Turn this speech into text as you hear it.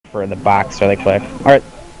for the box really quick. Or,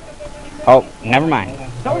 oh, never mind.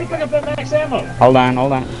 Tell me to pick up that max ammo. Hold on.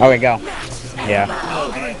 Okay, go. Yeah.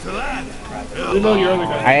 Reload your other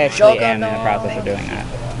gun. I actually am in the process of doing that.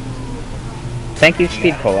 Thank you,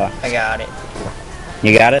 Speed Cola. I got it.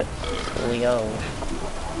 You got it? Leo.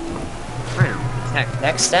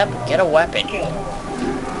 Next step, get a weapon.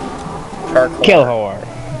 Parkour. Kill whore.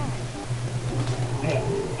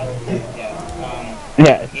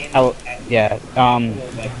 Yeah.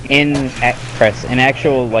 Chris, in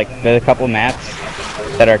actual, like, there's a couple maps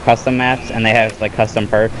that are custom maps, and they have, like, custom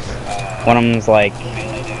perks. One of them's, like,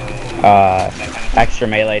 extra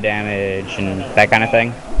melee damage and that kind of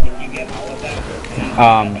thing.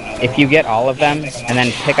 If you get all of them, and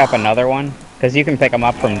then pick up another one, because you can pick them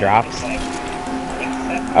up from drops,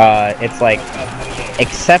 it's like,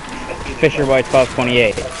 except Fisherboy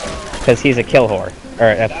 1228, because he's a kill whore,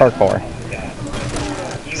 or a perk whore.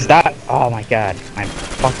 Stop! Oh my god.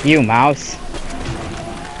 Fuck you, mouse.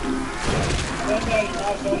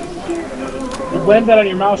 You blend that on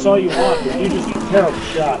your mouse all you want, but you just a terrible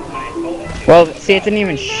shot. Well, see, it didn't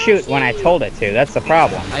even shoot when I told it to. That's the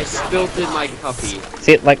problem. I spilt in my cuppy.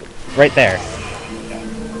 See, like, right there.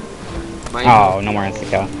 Oh, no more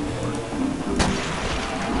insta-kill.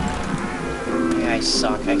 Yeah, I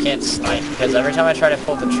suck. I can't snipe, because every time I try to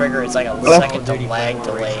pull the trigger, it's like a second to lag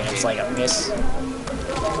delay, and it's like a miss.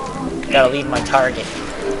 Gotta leave my target.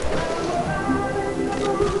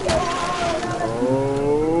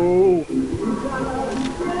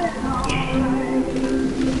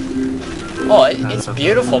 Oh, it's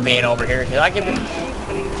beautiful being over here. I can.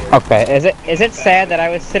 Okay, is it sad that I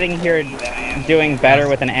was sitting here doing better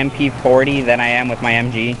with an MP40 than I am with my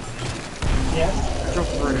MG? Yes.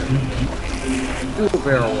 Do a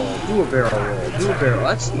barrel roll. Do a barrel roll. Do a barrel.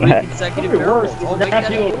 That's 3 consecutive barrel rolls. You're gonna have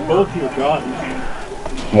to reload both your guns.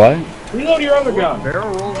 What? Reload your other gun. Barrel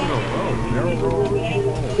rolls in a row. Barrel rolls in a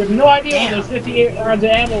row. You have no idea when those 58 rounds of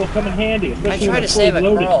ammo will come in handy, I especially tried when to it's save a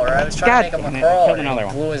fully loaded. crawl, or I was trying to make him a crawl, Killed and another he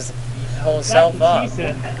one. blew his whole self up.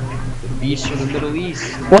 Said. The beast from the Middle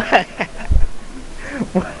East. What?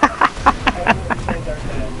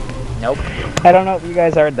 Nope. I don't know if you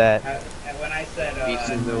guys heard that. Beast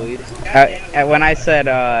from the Middle East. When I said,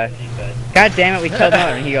 God damn it, we killed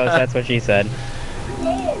another, and he goes, that's what she said.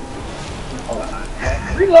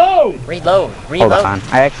 Reload! Reload. Hold on.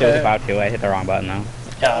 I actually was about to. I hit the wrong button, though.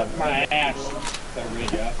 My ass.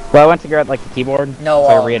 Well, I went to grab, like, the keyboard, No,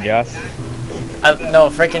 so I readjust. no,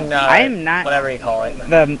 freaking, I am not... whatever you call it.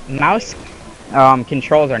 The mouse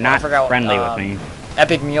controls are not friendly with me.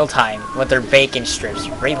 Epic Mealtime with their bacon strips.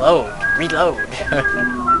 Reload. Reload.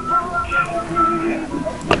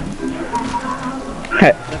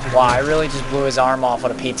 Wow, I really just blew his arm off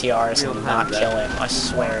with a PTR and did not kill him, I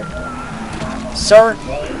swear. Sir?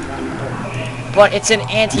 But it's an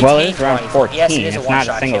anti-tank Well, it's around rifle. 14. Yes, it is a It's not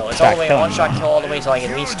a one-shot single kill. It's shot all the way killing one-shot you. kill all the way to like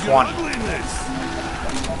at least 20.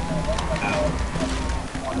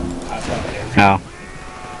 No.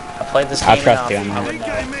 I played this game I'll trust enough, you on I would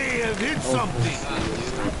that. know.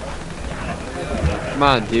 Come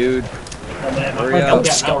on, dude. Hurry No up.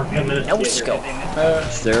 scope. No scope.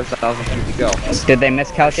 Is there 1,000 feet to go? Did they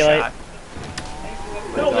miscalculate?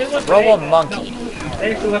 Throw a monkey.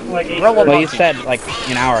 They actually left like 8. Throw a Well, you monkey. said, like,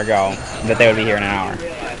 an hour ago that they would be here in an hour.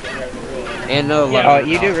 And another Oh, 11.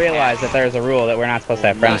 you do realize that there's a rule that we're not supposed to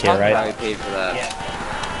have friends here, right? Probably paid for that.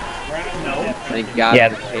 Thank God Yeah.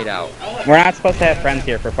 it's paid out. We're not supposed to have friends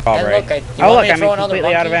here for fall And break. look, you Oh, want look, me to I'm throw another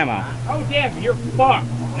completely out of monkey? ammo. Oh, damn, you're fucked.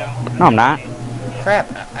 No, I'm not. Crap.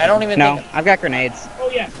 I don't even No, think... I've got grenades. Oh,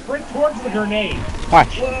 yeah, sprint towards the grenade.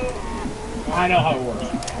 Watch. I know how it works.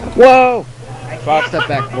 Whoa! Fuck, step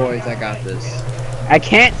back, boys. I got this. I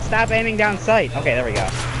can't stop aiming down sight. Okay, there we go.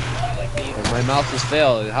 My mouse has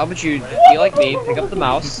failed. How about you be like me, pick up the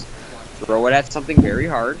mouse, throw it at something very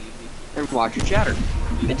hard, and watch it shatter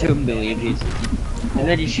into a million pieces. And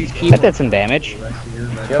then you shoot That keyboard. did some damage. You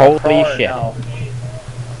have a Holy crawler? shit. No.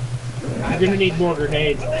 You're gonna need more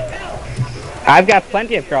grenades. I've got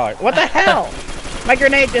plenty of crawlers. What the hell? My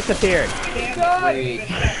grenade disappeared.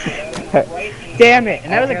 Damn it.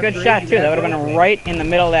 And that was a good shot, too. That would have been right in the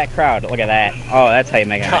middle of that crowd. Look at that. Oh, that's how you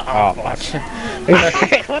make it. Oh, fuck.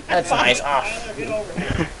 What the That's fuck? nice. Oh.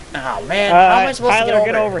 Oh, man. How am I supposed Tyler, to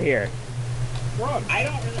get over here. I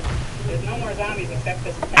don't really. There's no more zombies except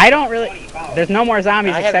this. There's no more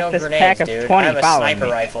zombies I have except no this grenades, pack of dude. 20 I have a following sniper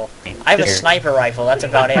me. rifle. I have a Here. sniper rifle. That's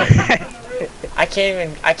about it. I can't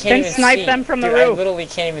even. I can't Then even snipe see. them from the Dude, I roof. literally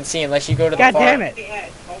can't even see unless you go to the God far. damn it.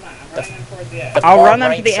 The I'll far run them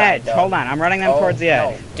to right the side, edge. though. Hold on. I'm running them Oh, towards the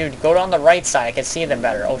edge. No. Dude, go down the right side. I can see them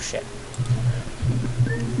better. Oh shit.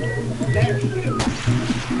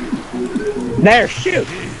 There, shoot.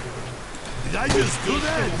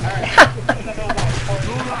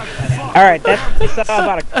 Alright, that's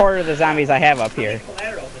about a quarter of the zombies I have up here.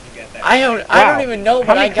 I don't even know,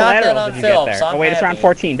 but I got that on film. So I'm oh wait, it's round happy.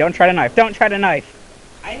 14. Don't try to knife. Don't try to knife.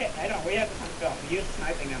 I don't. We have this on film. Use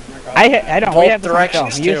sniping them from across. I don't. Both We have this on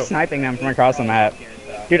directions, film. Use too. sniping them from across the map.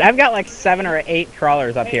 Dude, I've got like 7 or 8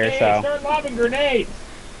 crawlers up here, Hey, so. start lobbing grenades.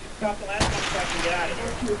 Drop the last one so I can get out of here.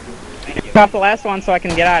 Thank you. Drop the last one so I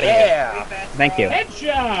can get out of here. Yeah. Thank you.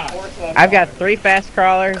 Headshot. I've got 3 fast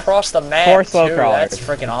crawlers. Across the map, 4 slow too. crawlers. That's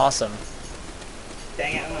freaking awesome.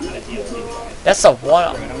 Dang it, I don't know how to deal with these guys. That's the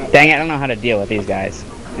one. Dang it, I don't know how to deal with these guys.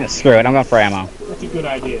 Yeah, screw it, I'm going for ammo. That's a good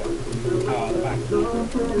idea. Oh, the box.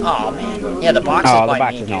 Oh man. Yeah, the box is Oh, the by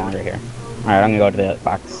box me, is no dude. longer here. Alright, I'm gonna go to the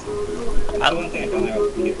box. That's the one thing I don't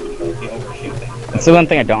have with computer controls, the overshoot thing. That's the one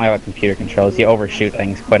thing I don't have with computer controls. You overshoot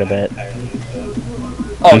things quite a bit.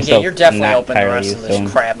 Oh I'm yeah, still you're definitely not open the entirely rest of used to this them.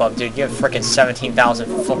 crap up, dude. You have freaking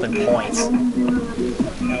 17,000 flipping points.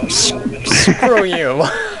 Screw you.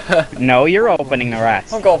 No, you're opening the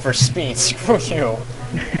rest. I'm going for speed. Screw you.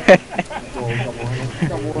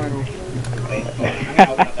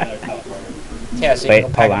 Yeah, so you Wait,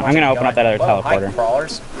 can go pack hold a on. bunch I'm gonna of open up gun- that other Whoa, hi, teleporter.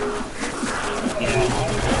 crawlers.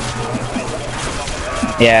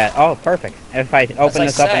 Yeah, oh, perfect. If I open I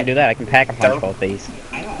this up said. and do that, I can pack a punch Derp. both these.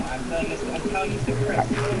 I know, I'm telling you to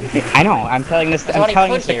Chris. I know, I'm telling this That's what he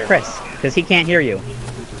put to here. Chris, because he can't hear you.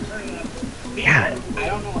 God, I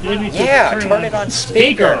don't know how Maybe Yeah, turn it on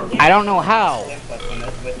speaker. I don't know how.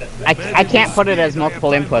 with this. I can't put it as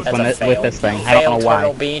multiple inputs That's when a with fail. this thing. I don't know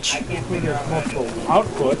Turtle why. Beach.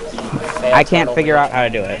 Output. Fail I can't Turtle figure Beach. out how to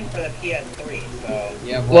do it. For the PS3, so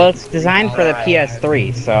Yeah, Well, it's designed for the Alright.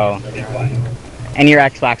 PS3, so... And your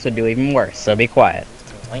Xbox would do even worse, so be quiet.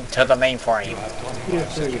 Link to the mainframe.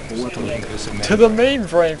 To the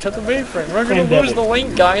mainframe, to the mainframe. We're gonna And lose devil. the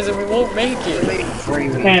link, guys, and we won't make it.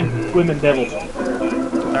 And women devils. I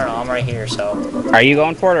don't know, I'm right here, so. Are you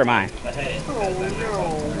going for it or am I?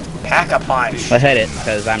 Pack a punch. Let's hit it,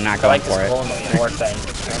 because I'm not I going like this for it. blow in the floor thing.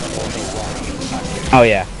 Oh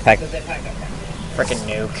yeah, pack. Frickin'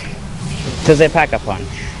 nuke. Does it pack a punch?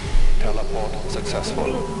 Teleport successful.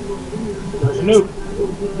 There's a nuke.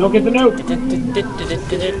 Don't get the nuke.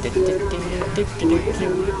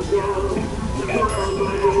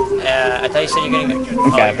 I thought you said you're gonna go.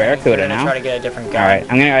 Got a Barracuda you're gonna now. try to get a different gun. Alright,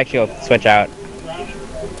 I'm gonna actually go switch out.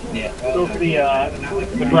 Go for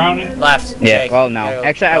the Browning. Left. Yeah, Jake. well no. Go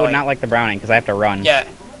Actually, I would right. not like the Browning, because I have to run. Yeah.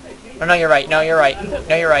 No, you're right. No, you're right.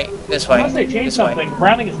 No, you're right. This way. Unless they change This way. something,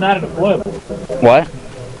 Browning is not a deployable. What?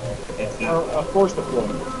 Or a force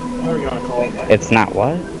deployable. Whatever you want to call it. It's not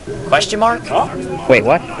what? Question mark? Huh? Wait,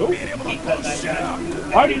 what?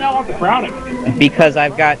 Why do you not want the Browning? Because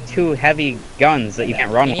I've got 2 heavy guns that you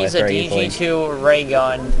can't run He with needs a very easily DG2 ray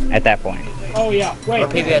gun at that point. Oh yeah, wait. or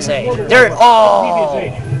PPSA. There. Oh.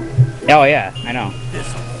 PPSA. Oh yeah, I know.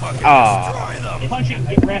 Oh, Punching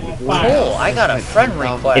like rapid fire. Cool. I got a friend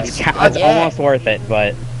request. it's yeah. almost worth it,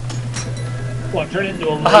 but What, turn it into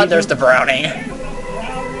a laser? Ah, there's the Browning.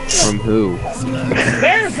 From who?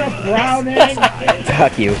 There's a Browning!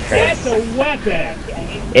 fuck you, Chris. That's a weapon!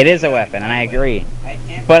 It is a weapon, and I agree.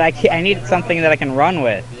 But I need something that I can run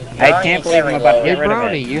with. I Browning can't can't believe I'm about to reload. get Hey, rid of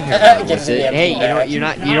Brownie, it. you have Gives with me it. a Hey, feedback.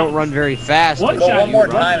 you don't run very fast. One but Go shot one you more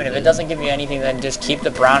run. time, and if it doesn't give you anything, then just keep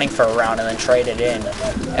the Browning for a round and then trade it in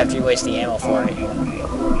after you waste the ammo for it. Oh,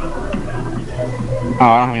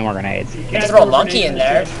 I don't have any more grenades. You can throw a monkey in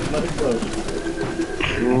there.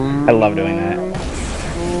 I love doing that.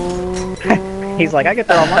 He's like, I could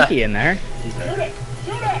throw a monkey in there.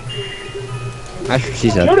 That's what she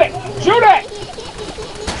said. Shoot it! Shoot it!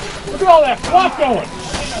 Look at all that fluff going!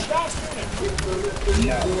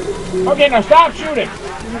 Okay, now stop shooting!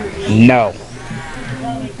 No.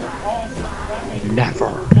 Never.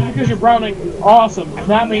 Because you're Browning awesome does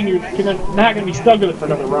not mean you're not gonna be stuck with it for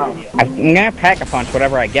another round. I'm gonna pack a punch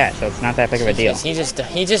whatever I get, so it's not that big of a deal. He just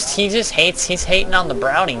hates. He's hating on the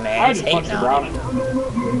Browning, man. I He's just punched hating the on it.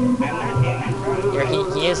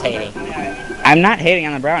 Browning. He is hating. I'm not hating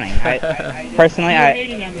on the Browning. Personally, You're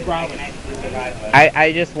hating on the Browning.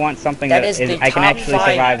 I just want something That that is the I can top actually 5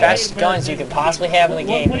 survive best with. guns you could possibly have in the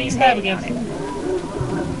game. What and do you he's have hating on against it. him?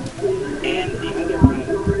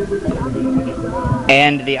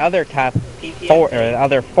 And the other top 4, or the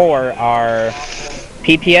other 4 are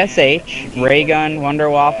PPSH, Raygun, Wonder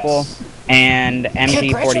Waffle, and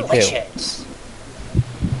MG42. Congratulations.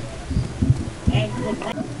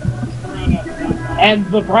 And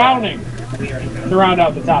the Browning to round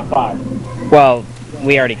out the top 5. Well,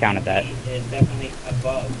 we already counted that. is definitely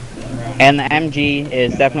above the Browning. And the MG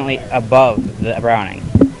is definitely above the Browning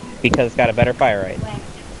because it's got a better fire rate.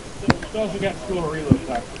 It's also got slower reload time.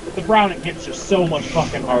 The Browning hits just so much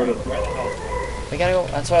fucking harder. We gotta go.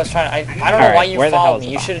 That's what I was trying. I don't know Alright, why you where the hell followed is me.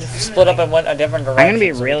 the You box? should have split up and went a different direction. gonna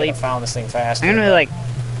be so we really- could've found this thing faster. I'm gonna like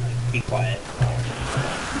be quiet.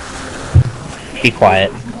 Be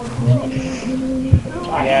quiet.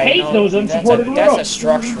 I Yeah, hate you know, those unsupported that's a roads.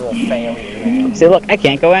 structural failure, man. See, look, I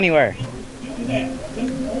can't go anywhere.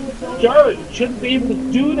 Dirt shouldn't be able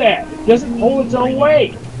to do that. It doesn't pull its own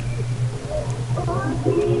weight.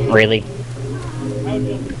 Really?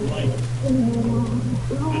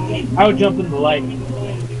 I would jump into the light. I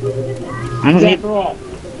don't need. After all,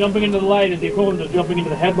 jumping into the light is the equivalent of jumping into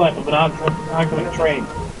the headlamp of an oncoming train.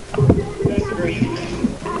 Wonder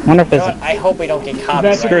if You know this. what? I hope we don't get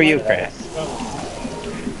copyrighted. Screw you, for that. Chris.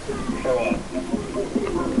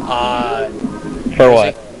 For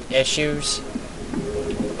what? Issues.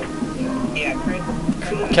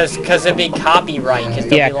 Cause it'd be copyright. Cause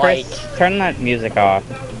they'll Yeah, be Chris, like, turn that music off.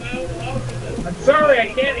 I'm sorry, I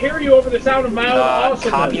can't hear you over the sound of my own awesomeness.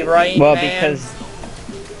 copyright. Well, man. because.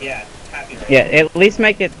 Yeah, at least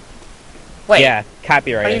make it. Wait, Yeah,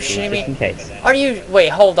 copyright are you issues, shitting just me? in case. Are you? Wait,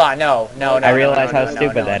 hold on. No. I realize no, how no,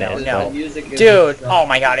 stupid no, that no, is, No, but- Music is dude. Oh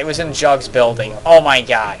my God! It was in Jug's building. Oh my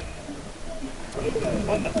God.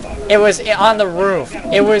 It was on the roof.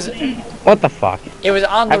 It was What the fuck?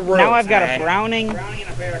 on the roof. Now I've got a man. Browning.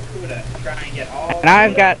 Now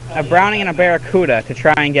I've got a Browning and a Barracuda to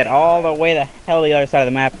try and get all the way the hell the other side of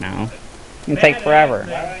the map now. It's gonna take forever.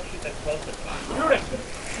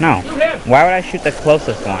 No. Why would I shoot the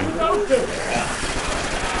closest one?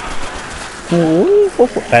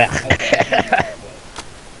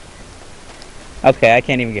 Okay, I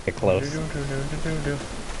can't even get close.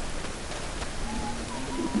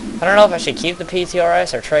 I don't know if I should keep the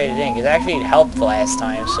PTRS or trade it in, because actually it helped last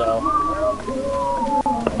time, so...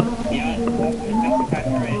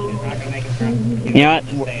 You know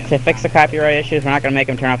what? To fix the copyright issues, we're not gonna make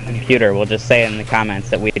them turn off the computer. We'll just say in the comments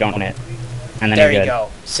that we don't own it. And then There you're you good. go.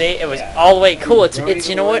 See, it was all the way cool. It's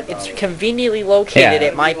you know what? It's conveniently located Yeah.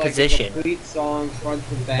 at my position. Complete song, front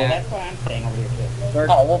to back. why I'm staying over here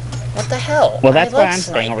too. Oh, well, what the hell? Well, that's I why like I'm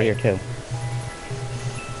staying over here sniping. too.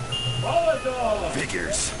 Molotov!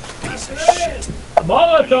 Figures. Piece of shit.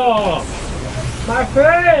 Molotov! My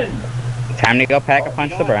friend! Time to go pack a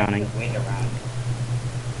punch the Browning.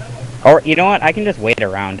 Or, you know what? I can just wait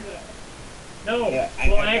around. No, well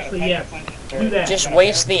actually, yes. Do that. Just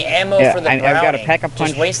waste the ammo Yeah, for the I've Browning. got a pack of punch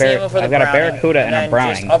Just waste the ammo for the I've got a Browning, Barracuda and a then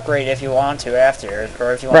Browning. just upgrade if you want to after,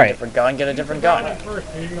 or if you want Right. a different gun, get a different gun. First,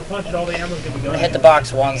 you're gonna punch it, all the ammo's gonna be gone. Hit the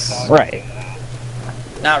box once. Right.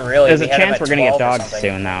 Not really. There's a we had him chance at we're gonna get 12 or dogs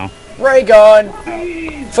something. soon, though. Ray gun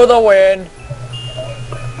for the win.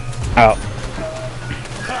 Oh,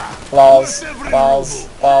 Balls.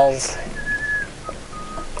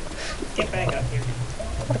 I'm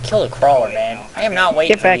gonna kill the crawler, man. I am not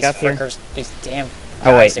waiting Get for back these up here. frickers, these damn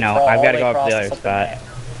Oh, wait, guys to no, crawl I've all gotta the go way up across the other flipping spot.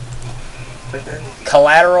 map.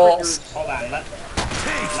 Collaterals.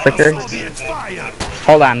 Frickers.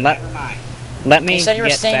 Hold on, let me You said you were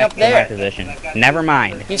get staying back up to my there. position. Never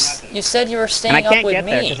mind. You said you were And staying I up can't with get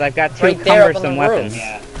me. there because I've got two right there up on cumbersome the weapons.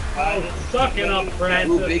 roof. Suck it up, Ooh,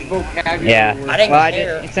 Francis. big vocabulary. Yeah. words. I didn't Well,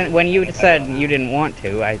 care. when you said you didn't want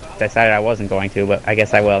to, I decided I wasn't going to, but I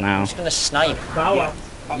guess I will now. I'm just gonna snipe. Bow up.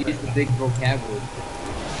 Use the big vocabulary.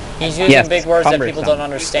 He's using Yes, big words that people cumbersome. don't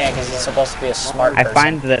understand because he's supposed to be a smart I person.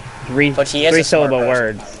 find that But he is a smart three-syllable person.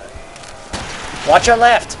 words. Watch your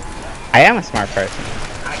left. I am a smart person.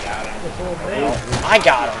 I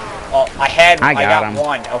got him. Well, I got him.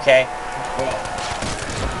 one, okay?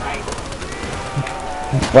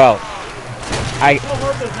 Well, I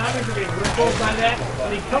hope those zombies are getting ripped by that.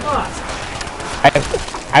 I mean, come on.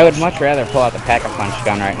 I would much rather pull out the pack-a-punch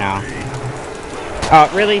gun right now. Oh,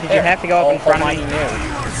 really? Did you There. have to go up in front of me? Almighty knew.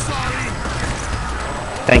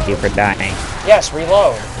 Thank you for dying. Yes,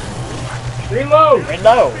 reload. Reload!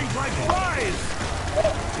 Reload.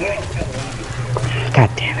 God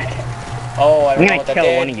damn it. Oh, I I'm don't know gonna what that kill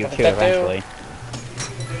did. one of you What too did that do? eventually.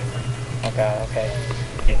 Okay.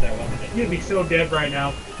 You'd be so dead right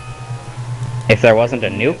now. If there wasn't a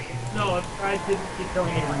nuke, No, I didn't keep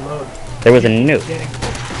telling you to reload. there was a nuke. Kidding.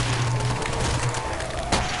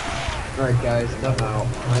 Alright, guys, enough out.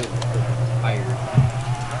 I'm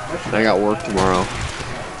tired. I got work tomorrow.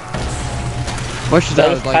 Much as I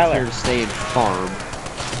Does would like Tyler. here to stay and farm.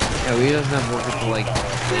 Yeah, he doesn't have work until like 6.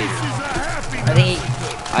 I think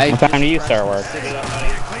What time do you start work?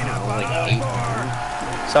 Like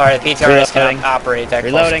 8. sorry, the PTRS Reloading. cannot operate that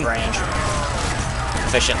Reloading. close range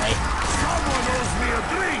efficiently.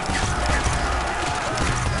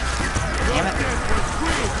 Damn it.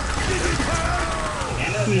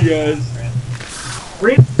 See you guys.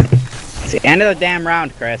 It's the end of the damn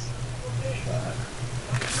round, Chris.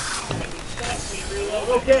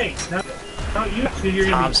 Okay, now you two, you're gonna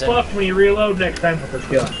be Thompson. fucked when you reload next time with this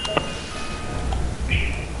gun.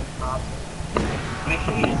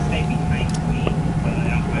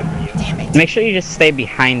 Damn it. Make sure you just stay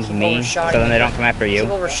behind me, so overshotting then they me. don't come after you.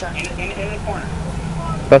 Keep overshotting.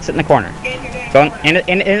 Go sit in the corner. Go in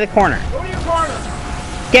the corner. Go to your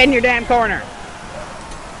corner! Get in your damn corner.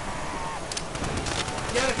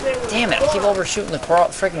 You gotta stay with Damn it, I keep overshooting the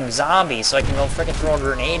freaking zombies so I can go freaking throw a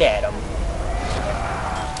grenade at them.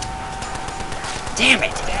 Damn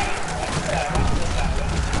it!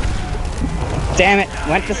 Damn it.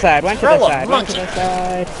 Went to the side. Went to Throw the a side. Went to monkey. the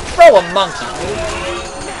side. Throw a monkey!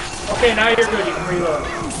 Okay, now you're good, you can reload.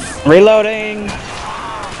 Reloading.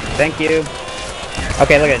 Thank you.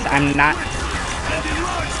 Okay, look at this. I'm not.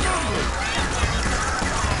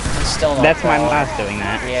 I'm still not That's my crawling. mouse doing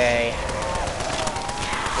that. Yay.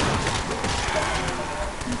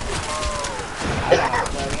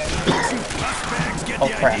 Oh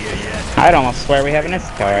crap. I'd almost swear we have an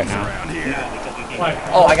Issacar right now. What?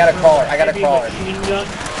 Oh, I got a crawler. I got a crawler. Machine gun?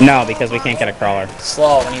 No, because we can't get a crawler.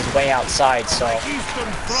 Slow, and he's way outside, so...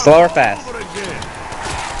 Slow or fast?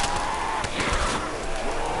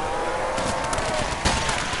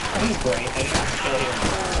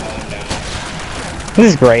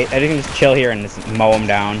 This is great. I can just chill here and just mow him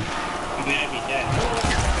down.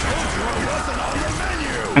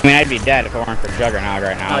 I mean, I'd be dead if it weren't for Juggernaut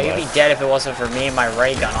right now. No, you'd be dead if it wasn't for me and my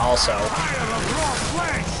ray gun also.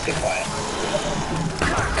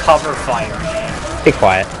 Cover fire, man. Be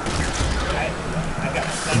quiet.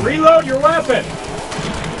 Reload your weapon!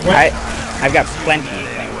 I've got plenty.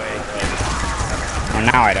 Well,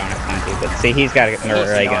 now I don't have plenty, but see, he's got a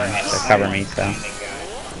ray gun to cover me, so.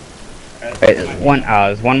 Wait,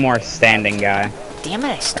 there's one more standing guy. Damn it,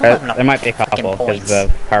 I still have enough There might be a couple frickin' because points.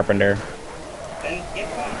 of Carpenter.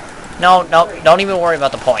 No, don't even worry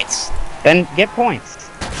about the points. Then get points.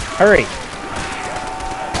 Hurry.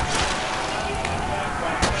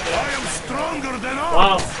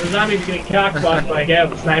 Wow, the zombie's getting cockblocked by a guy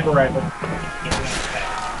with a sniper rifle.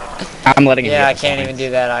 I'm letting him Yeah, I get the can't points. even do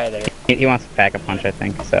that either. He wants to pack a punch, I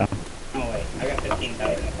think, so.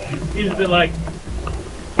 He's a bit like,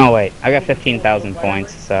 Oh, wait. I got 15,000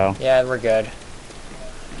 points, so. Yeah, we're good.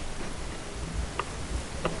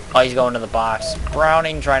 Oh, he's going to the box.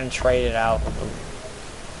 Browning trying to trade it out.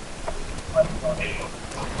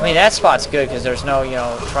 I mean, that spot's good because there's no,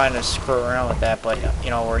 trying to screw around with that, but,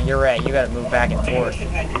 where you're at, you gotta move back and forth.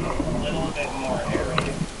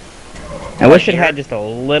 I wish it had just a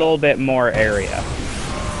little bit more area.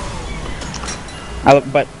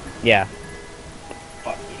 But, yeah.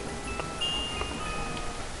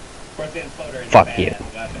 Fuck you.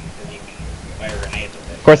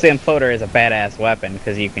 Of course, the imploder is a badass weapon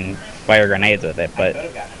because you can fire grenades with it, but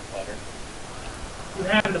you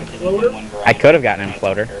have an exploder? I could have gotten an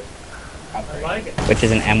imploder, I like it. which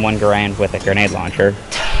is an M1 Garand with a grenade launcher,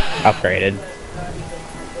 upgraded.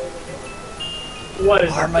 What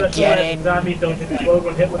is Armageddon. it? Zombies don't just explode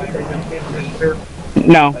when hit with it, they just can't disappear.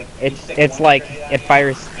 No, it's like it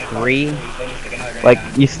fires 3. Like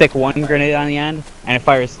you stick 1 grenade on the end, and it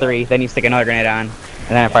fires 3. Then you stick another grenade on, and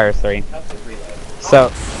then it fires 3.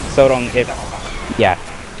 So yeah,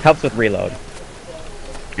 helps with reload,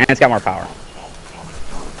 and it's got more power.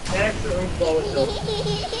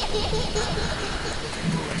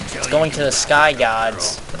 It's going to the Sky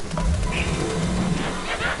Gods.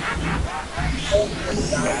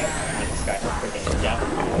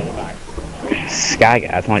 Sky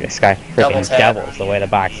guy, it's like a sky Double freaking tap. devils the way the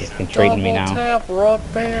box has been treating me now. Double tap, rock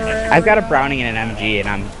bear. I've got a Browning and an MG, and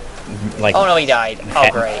I'm like, Oh no, he died. Oh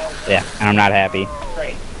great. yeah, and I'm not happy.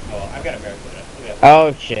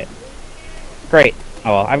 Oh shit. Great.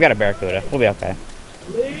 Oh well, I've got a Barracuda. We'll be okay.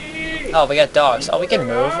 Oh, we got dogs. Oh, we can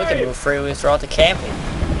move. We can move freely throughout the camping.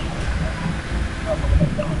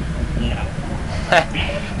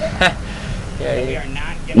 Yeah,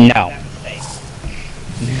 No.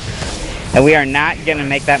 And we are not gonna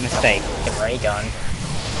make that mistake. you can ray gun.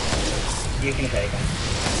 You can take them.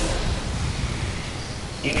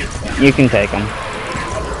 You can take them.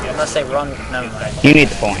 Unless they run. Never mind. You need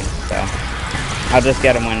the points, so. I'll just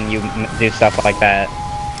get them when you do stuff like that.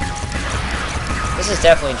 This is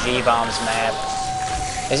definitely G-Bomb's map.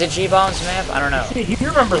 Is it G-Bomb's map? I don't know. He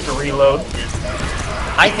remembers to reload.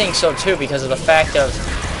 I think so too because of the fact of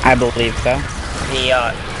I believe so.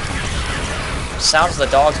 the sounds the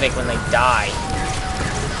dogs make when they die.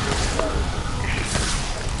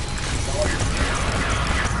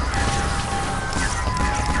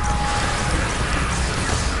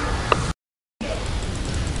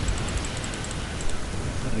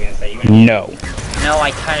 No. No,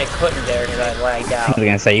 I kind of couldn't there because I lagged I out. was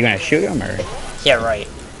gonna say, you gonna shoot him or Yeah, right.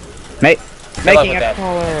 make luck making with a that.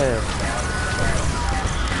 crawler?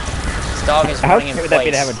 This dog is How running in scary would place that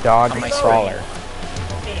be to have a dog on my crawler?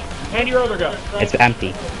 Hand your other gun. It's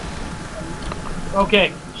empty.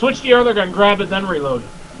 Okay, switch to your other gun, grab it, then reload.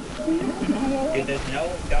 Dude, there's no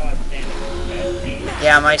dog standing.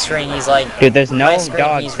 Yeah, my screen, he's like... Dude, there's my no screen,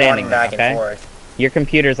 dog he's standing running there, back okay? and forth. Your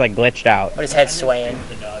computer's like glitched out. But his head's swaying.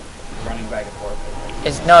 The dog running back and forth.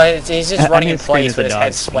 He's just running in His screen place is the with his dog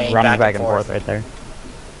head swaying running back and forth. right there.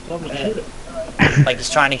 Someone shoot it. Like he's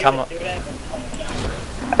trying to come up.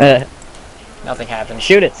 Uh, Nothing happens.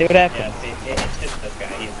 shoot it, see what Yeah, happens. see, it's just this guy.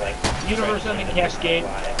 He's like. Universe ending cascade.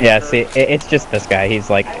 Yeah, see, it's just this guy. He's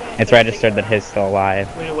like, it's registered that he's still alive.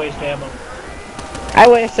 Way to waste ammo. I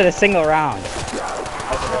wasted a single round.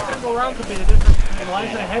 Single round could be the difference between life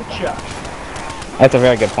and a headshot. That's a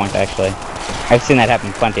very good point, actually. I've seen that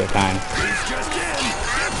happen plenty of times. He's just in.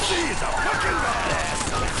 MC is a fucking badass.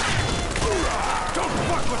 Hoorah! Don't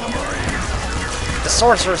fuck with a Marine. The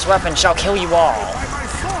sorcerer's weapon shall kill you all. By my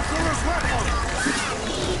sorcerer's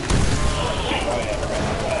weapon.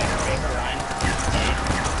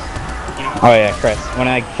 Oh yeah, Chris. One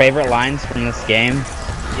of my favorite lines from this game.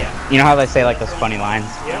 Yeah. You know how they say like those funny lines?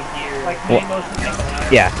 Yeah. Like Well- most of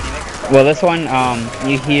the Yeah. Well, this one,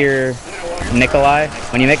 you hear Nikolai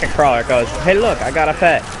when you make a crawler. It goes, "Hey, look, I got a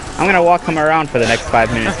pet. I'm gonna walk him around for the next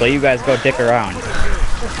 5 minutes, so you guys go dick around."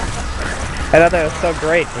 I thought that was so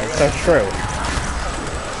great. It's so true.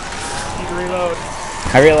 need to reload.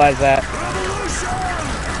 I realized that.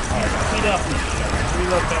 Speed up.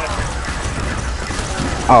 Reload faster.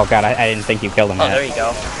 Oh god, I didn't think you killed him Oh, there yet. you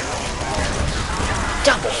go.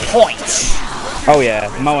 Double points. Oh yeah,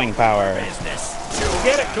 mowing power. Go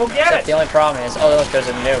get it. Go get Except it. the only problem is, oh look, there's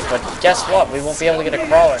a nuke. But guess what? We won't be able to get a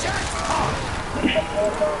crawler.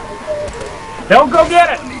 Don't go get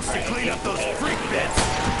it. Needs to clean up those freak bits.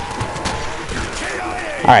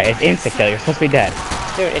 Alright, it's insta-kill. You're supposed to be dead.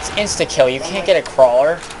 Dude, it's insta kill. You can't get a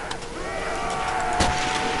crawler.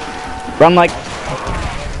 Run like...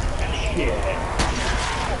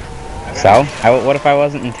 So? What if I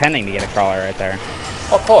wasn't intending to get a crawler right there?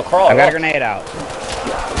 Oh, cool, a crawler. I've got a look. grenade out.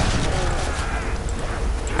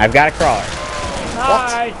 I've got a crawler.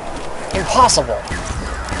 Hi. Impossible.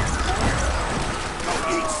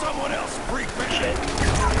 Eat someone else, freak bitch.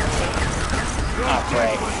 Oh,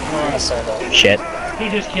 great. Oh, solo. Shit. He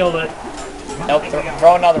just killed it. Nope,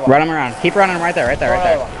 throw another one. Run him around. Keep running him right there, right there, Throw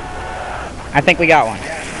right another there. I think we got one.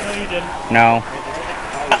 No, you didn't. No.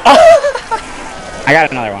 I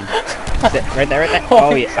got another one. Right there, right there. Oh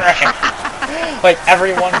Holy yeah. crap. Like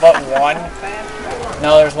everyone but one.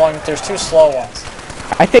 No, there's two slow ones.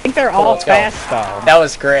 I think they're all let's go. fast though. That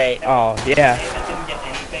was great. Oh yeah. Didn't get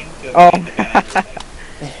anything to. Oh. That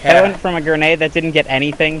Yeah. went from a grenade that didn't get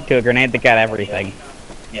anything to a grenade that got everything.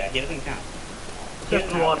 Yeah, he doesn't count.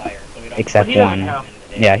 Except for one. Except He doesn't one. count.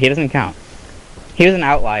 Yeah, he doesn't count. He was an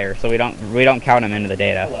outlier, so we don't count him into the I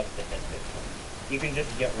data. love statistics. You can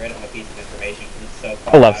just get rid of a piece of information because it's so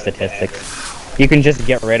far I love out of the statistics. average. You can just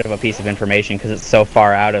get rid of a piece of information because it's so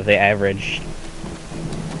far out of the average.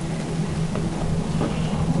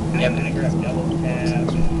 I'm gonna grab double tap,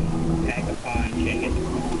 pack a punch, and get the.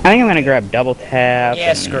 I think I'm gonna grab double tap. Yeah,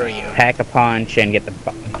 and screw you. Pack a punch and get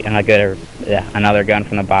another gun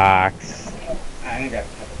from the box. I'm gonna grab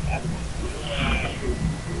double tap.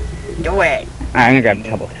 Do it. I'm gonna grab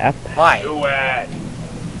double tap. Why? Do it.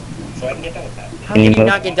 So I can get double tap. How Can you can you move?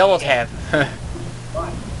 not get double tap?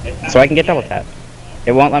 It's not So I can get gonna double tap.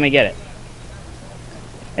 It won't let me get it.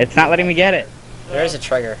 It's not letting me get it. There is a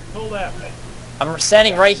trigger. Pull that. I'm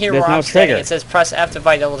standing right here There's where no I'm standing. trigger. It says press F to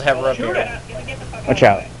buy double tap rope Shoot here. it. Watch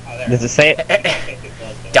out. Does it say it?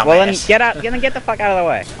 Dumbass. Well then get out. Get the fuck out of the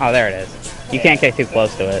way. Oh, there it is. You can't get too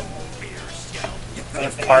close to it.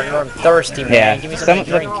 Partner, I'm thirsty, man. Yeah, Give me some something of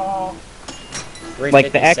to the- drink. Like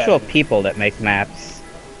the 357. actual people that make maps.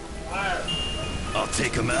 I'll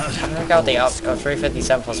take him out. Look out the out. Oh,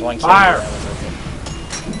 357 plus 1 kill. Fire.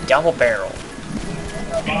 Double barrel.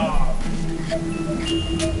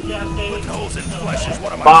 Putting holes in flesh is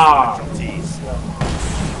one of my Bah. specialties.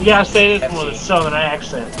 You gotta say this one with a southern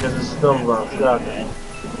accent because it's still good.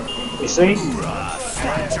 You see? Hoorah,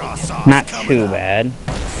 Slackjaw sauce Not coming too up. bad.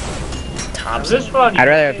 Is Thompson. this fun? I'd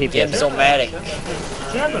rather have people. Gimzomatic.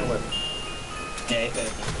 German with. Yeah, he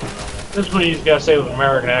said This is what you just gotta say with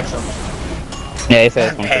American accent. Yeah, he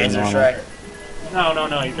said this one's pretty Panzer normal. Shrek.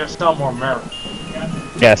 No. You gotta sound more American.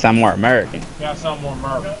 Yes, I'm more American. You gotta sound more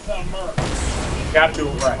American. You gotta do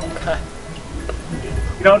it right.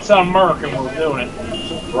 If you don't sound American, we're doing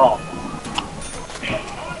it wrong.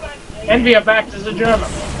 Envy back as a German.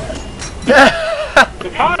 The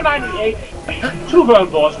Kar 98, 2-gun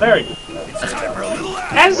boss, very good.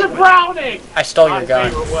 As a Browning! I stole My your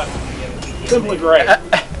gun. favorite weapon. Simply great.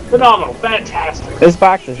 Phenomenal. Fantastic. This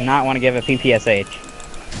box does not want to give a PPSH.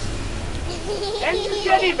 And your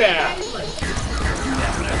teddy bear.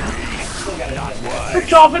 The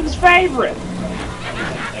Dolphin's favorite.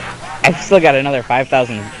 I've still got another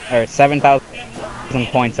 5,000 or 7,000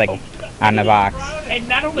 points like on the box. And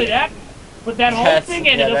not only that, but that whole That's, thing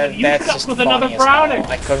ended up that's used up just with funny another as hell. Browning.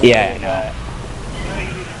 I couldn't Yeah, believe I that.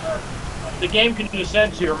 The game can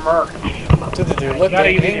descend to your merc. Dude, look, Gotta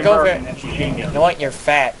you use didn't your go merc, very. and that's genius. You know what? You're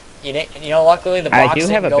fat. You didn't. You know, luckily the box I do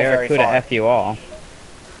didn't have a go very Barracuda far. F you all. Is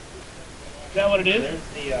that what it is?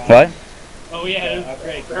 What? Oh yeah,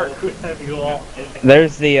 upgrade Barracuda have you all.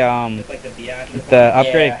 There's the It's like the Biatch. the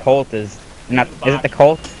upgraded Yeah. Colt is not. Is it the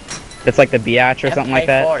Colt? It's like the Biatch or I something like paid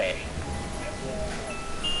that. for it.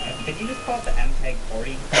 Did you just call it the MPEG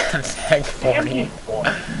 40? Tag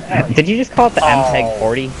 40. Did you just call it the Oh. MPEG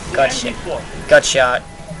 40? Gut shot. Gut shot.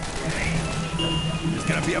 There's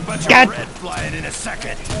gonna be a bunch God. of red flying in a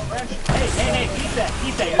second. Hey, keep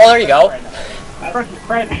that. Oh, there you go. Freaking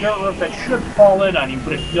crappy dirt roof that should fall in on you,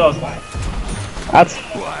 but it doesn't. That's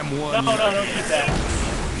Well, I'm No, one. don't keep that.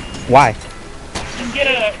 why. You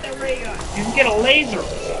can get a laser.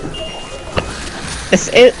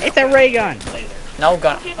 It's a ray gun. No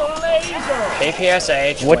gun. Get a laser.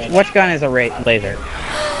 KPSH. win. Which gun is a laser?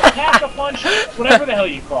 Pack a punch, whatever the hell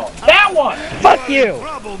you call it. That one. Fuck you.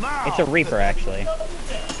 Trouble now. It's a Reaper actually.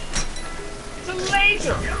 It's a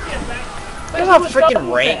laser. You got a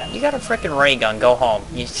freaking ray. You got a freaking ray gun. Go home.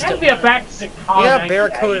 You That'd still. be You a back-to-sick got a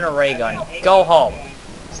Barracuda and a ray gun. Go home.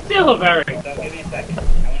 Still a very. So give me a second. I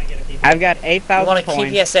want to get a I've got You want 8,000 a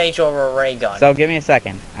points. KPSH over a ray gun? So give me a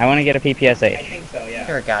second. I want to get a I PPSH. think so, yeah.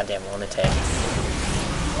 You're a goddamn lunatic.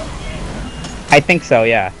 I think so,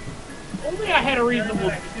 yeah. Only I had a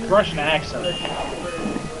reasonable Russian accent.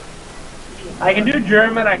 I can do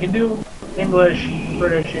German, I can do English,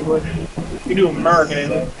 British English. You can do American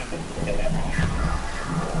English.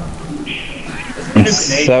 I'm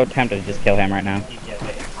so tempted to just kill him right now.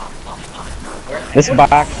 This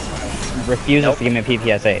box refuses to give me a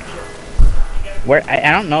PPSH. Where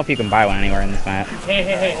I don't know if you can buy one anywhere in this map.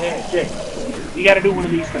 Hey, Jake. You gotta do one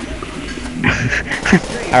of these things.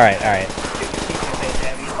 Alright.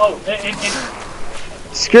 Oh,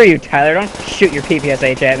 and Screw you, Tyler. Don't shoot your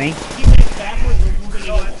PPSH at me. keep it backwards and moving it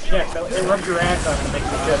in the check. It rubs your ass on it and makes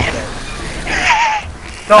the chest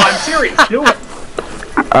there. No, I'm serious. Do it.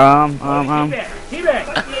 Keep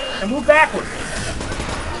back. And move backwards.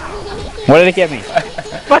 What did it give me?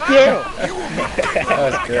 Fuck you! That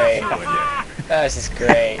was great. That was just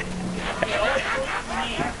great.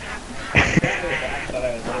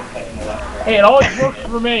 Hey, it always works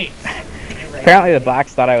for me. Apparently the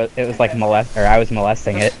box thought it was like I was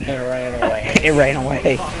molesting it. It ran away. It ran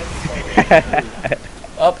away.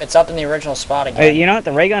 Oh, it's up in the original spot again. You know what?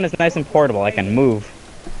 The ray gun is nice and portable. I can move.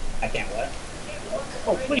 I can't what?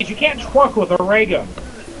 Oh, please, you can't truck with a ray gun.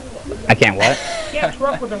 I can't what? You can't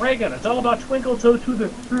truck with a ray gun. It's all about twinkle toe through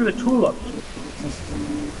the tulips.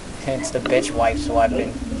 It's the bitch wife's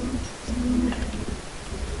weapon.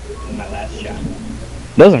 My last shot.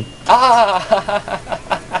 Those are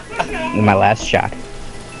Ah! my last shot.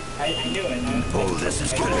 I knew it. Oh, this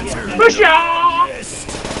is gonna turn Boosh-ah! pissed.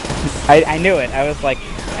 I knew it. I was like,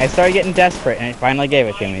 I started getting desperate, and it finally gave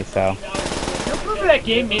it to me. So You remember that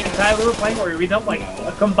game me and Tyler were playing where we dumped like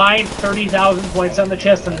a combined 30,000 points on the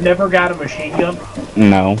chest and never got a machine gun?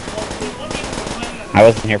 no, I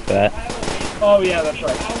wasn't here for that. Oh yeah, that's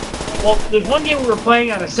right. Well, there's one game we were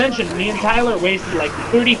playing on Ascension. Me and Tyler wasted like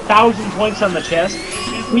 30,000 points on the chest.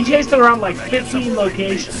 We chased it around like 15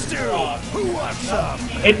 locations. Who wants some?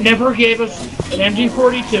 It never gave us an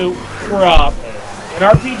MG42 or an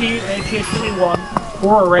RPG, an AK-21,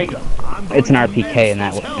 or a ray gun. It's an RPK in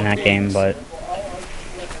that game, but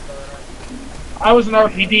I was an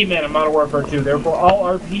RPD man in Modern Warfare 2, therefore all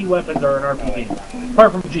RP weapons are an RPG.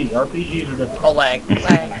 Apart from G, RPGs are different. Oh, lag.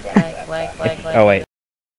 oh wait.